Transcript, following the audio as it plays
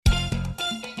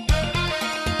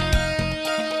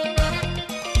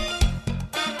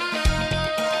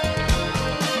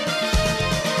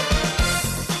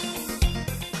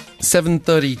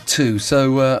7:32.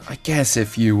 So I guess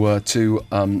if you were to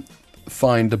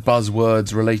find the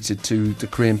buzzwords related to the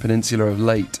Korean Peninsula of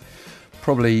late,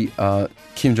 probably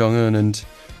Kim Jong-un and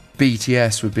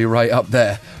BTS would be right up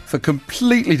there for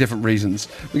completely different reasons.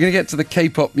 We're going to get to the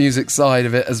K-pop music side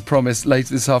of it as promised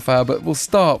later this half hour, but we'll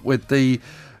start with the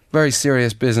very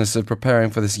serious business of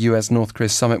preparing for this US-North Korea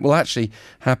summit. Will actually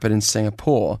happen in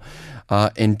Singapore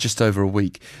in just over a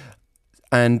week.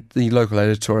 And the local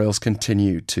editorials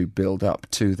continue to build up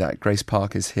to that. Grace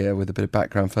Park is here with a bit of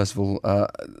background. First of all,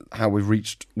 how we've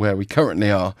reached where we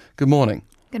currently are. Good morning.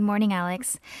 Good morning,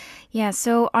 Alex. Yeah,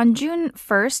 so on June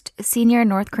 1st, senior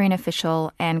North Korean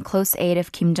official and close aide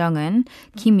of Kim Jong-un,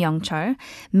 Kim Yong-chol,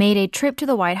 made a trip to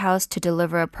the White House to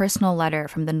deliver a personal letter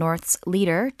from the North's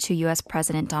leader to U.S.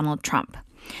 President Donald Trump.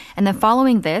 And then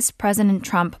following this, President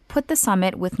Trump put the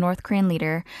summit with North Korean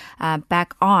leader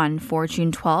back on for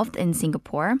June 12th in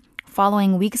Singapore,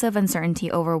 following weeks of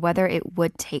uncertainty over whether it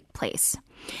would take place.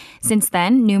 Since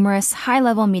then, numerous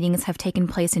high-level meetings have taken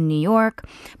place in New York,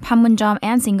 Panmunjom,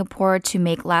 and Singapore to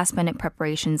make last-minute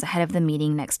preparations ahead of the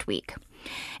meeting next week.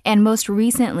 And most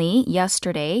recently,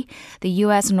 yesterday, the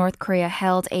U.S. and North Korea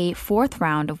held a fourth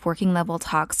round of working-level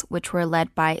talks, which were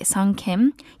led by Sung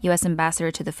Kim, U.S.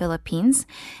 ambassador to the Philippines,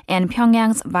 and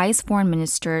Pyongyang's Vice Foreign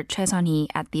Minister Choi Sun-hee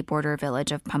at the border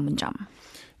village of Panmunjom.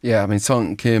 Yeah, I mean,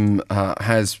 Sung Kim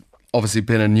has obviously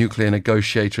been a nuclear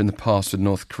negotiator in the past with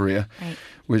North Korea, Right.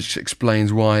 which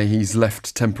explains why he's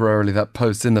left temporarily that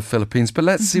post in the Philippines. But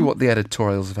let's see what the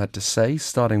editorials have had to say,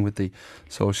 starting with the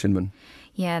Seoul Shinmun.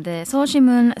 Yeah, the Seoul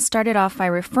Shinmun started off by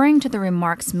referring to the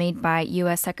remarks made by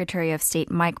U.S. Secretary of State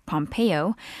Mike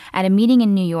Pompeo at a meeting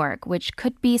in New York, which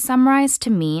could be summarized to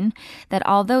mean that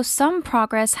although some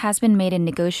progress has been made in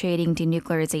negotiating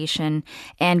denuclearization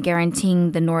and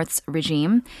guaranteeing the North's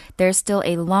regime, there's still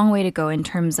a long way to go in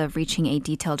terms of reaching a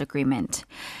detailed agreement.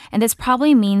 And this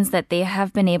probably means that they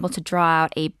have been able to draw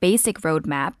out a basic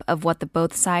roadmap of what the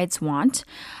both sides want,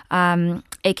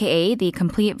 aka the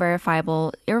complete,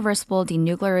 verifiable, irreversible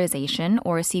denuclearization,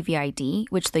 or CVID,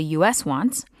 which the U.S.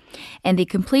 wants, and the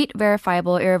complete,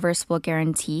 verifiable, irreversible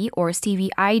guarantee, or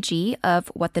CVIG, of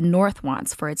what the North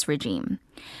wants for its regime.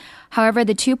 However,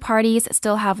 the two parties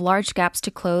still have large gaps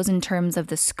to close in terms of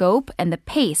the scope and the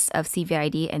pace of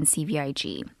CVID and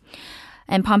CVIG.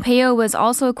 And Pompeo was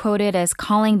also quoted as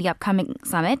calling the upcoming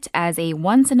summit as a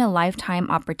once-in-a-lifetime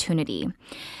opportunity.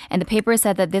 And the paper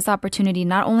said that this opportunity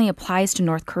not only applies to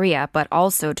North Korea, but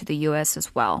also to the U.S.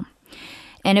 as well.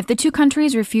 And if the two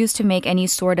countries refuse to make any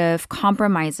sort of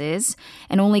compromises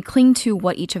and only cling to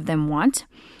what each of them want,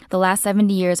 the last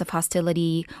 70 years of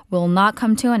hostility will not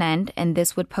come to an end, and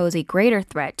this would pose a greater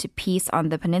threat to peace on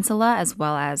the peninsula as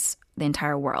well as the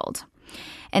entire world.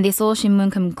 And the Seoul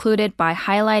Shinmun concluded by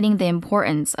highlighting the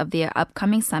importance of the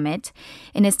upcoming summit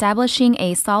in establishing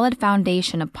a solid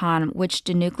foundation upon which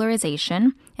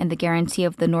denuclearization and the guarantee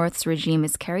of the North's regime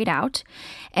is carried out,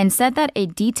 and said that a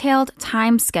detailed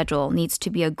time schedule needs to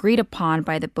be agreed upon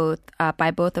by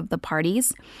both of the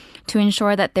parties to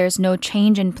ensure that there's no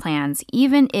change in plans,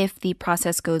 even if the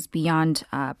process goes beyond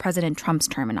President Trump's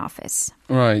term in office.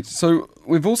 Right, so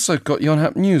we've also got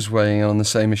Yonhap News weighing in on the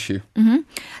same issue.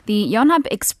 The Yonhap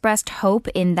expressed hope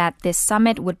in that this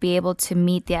summit would be able to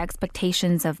meet the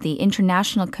expectations of the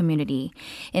international community,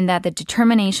 in that the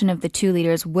determination of the two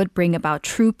leaders would bring about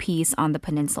true peace on the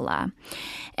peninsula.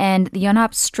 And the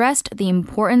Yonhap stressed the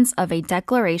importance of a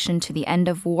declaration to the end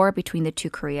of war between the two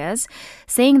Koreas,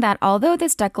 saying that although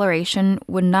this declaration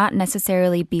would not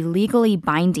necessarily be legally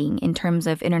binding in terms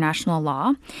of international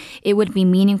law, it would be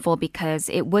meaningful because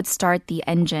it would start the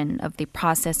engine of the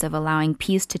process of allowing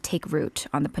peace to take root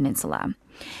on the peninsula.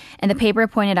 And the paper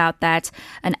pointed out that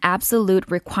an absolute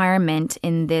requirement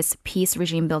in this peace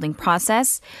regime building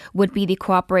process would be the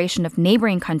cooperation of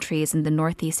neighboring countries in the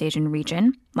Northeast Asian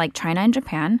region, like China and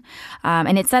Japan.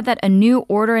 And it said that a new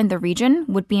order in the region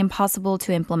would be impossible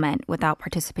to implement without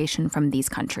participation from these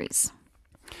countries.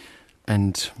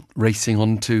 And racing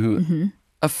on to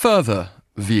a further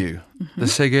view, the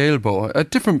Segeilbo, a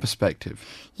different perspective.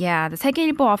 Yeah, the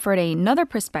Segeilbo offered another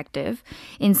perspective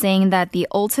in saying that the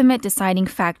ultimate deciding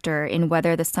factor in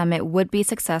whether the summit would be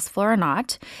successful or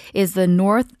not is the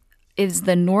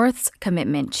North's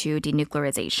commitment to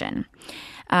denuclearization.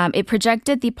 It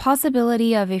projected the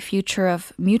possibility of a future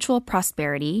of mutual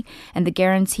prosperity and the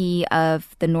guarantee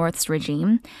of the North's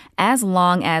regime as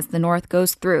long as the North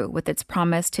goes through with its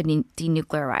promise to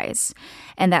denuclearize.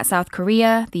 And that South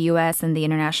Korea, the U.S., and the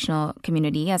international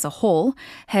community as a whole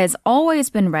has always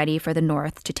been ready for the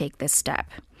North to take this step.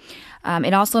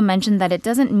 It also mentioned that it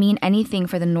doesn't mean anything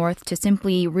for the North to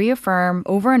simply reaffirm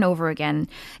over and over again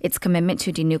its commitment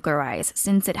to denuclearize,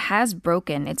 since it has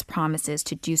broken its promises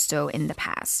to do so in the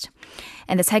past.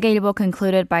 And the 세계일보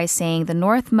concluded by saying the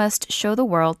North must show the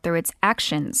world through its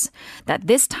actions that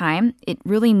this time it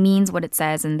really means what it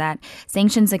says, and that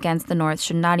sanctions against the North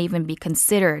should not even be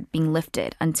considered being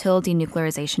lifted until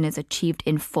denuclearization is achieved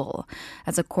in full,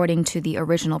 as according to the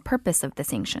original purpose of the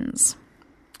sanctions.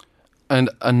 And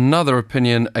another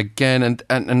opinion, again,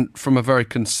 and from a very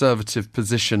conservative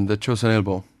position, the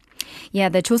조선일보. Yeah,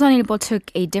 the 조선일보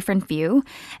took a different view,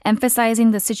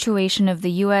 emphasizing the situation of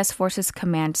the U.S. Forces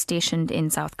Command stationed in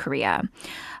South Korea.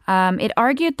 It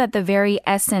argued that the very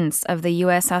essence of the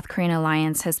U.S.-South Korean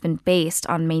alliance has been based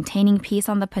on maintaining peace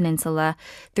on the peninsula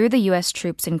through the U.S.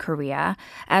 troops in Korea,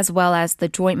 as well as the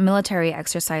joint military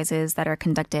exercises that are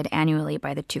conducted annually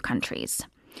by the two countries.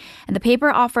 And the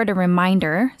paper offered a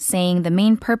reminder, saying the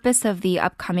main purpose of the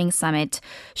upcoming summit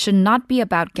should not be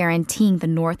about guaranteeing the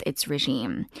North its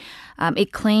regime.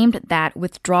 It claimed that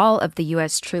withdrawal of the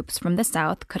U.S. troops from the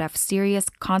South could have serious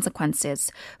consequences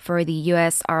for the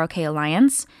U.S.-ROK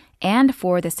alliance and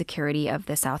for the security of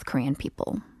the South Korean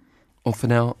people. Well, for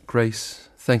now, Grace,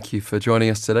 thank you for joining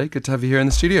us today. Good to have you here in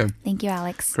the studio. Thank you,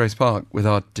 Alex. Grace Park with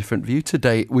our different view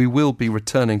today. We will be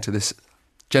returning to this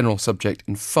general subject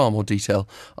in far more detail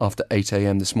after 8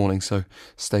 a.m. this morning, so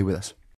stay with us.